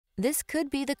This could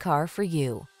be the car for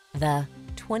you. The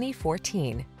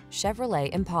 2014 Chevrolet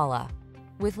Impala.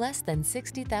 With less than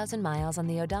 60,000 miles on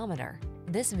the odometer,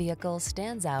 this vehicle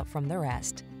stands out from the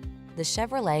rest. The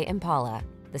Chevrolet Impala,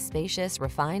 the spacious,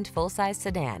 refined full-size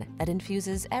sedan that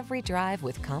infuses every drive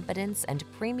with confidence and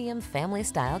premium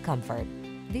family-style comfort.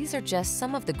 These are just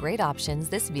some of the great options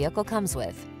this vehicle comes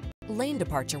with: lane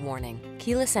departure warning,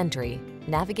 keyless entry,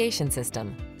 navigation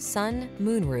system, sun,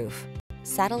 moonroof,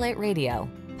 satellite radio,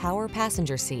 power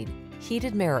passenger seat,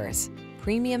 heated mirrors,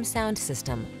 premium sound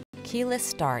system, keyless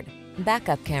start,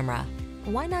 backup camera.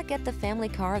 Why not get the family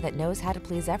car that knows how to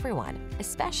please everyone,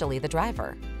 especially the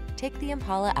driver? Take the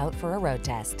Impala out for a road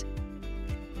test.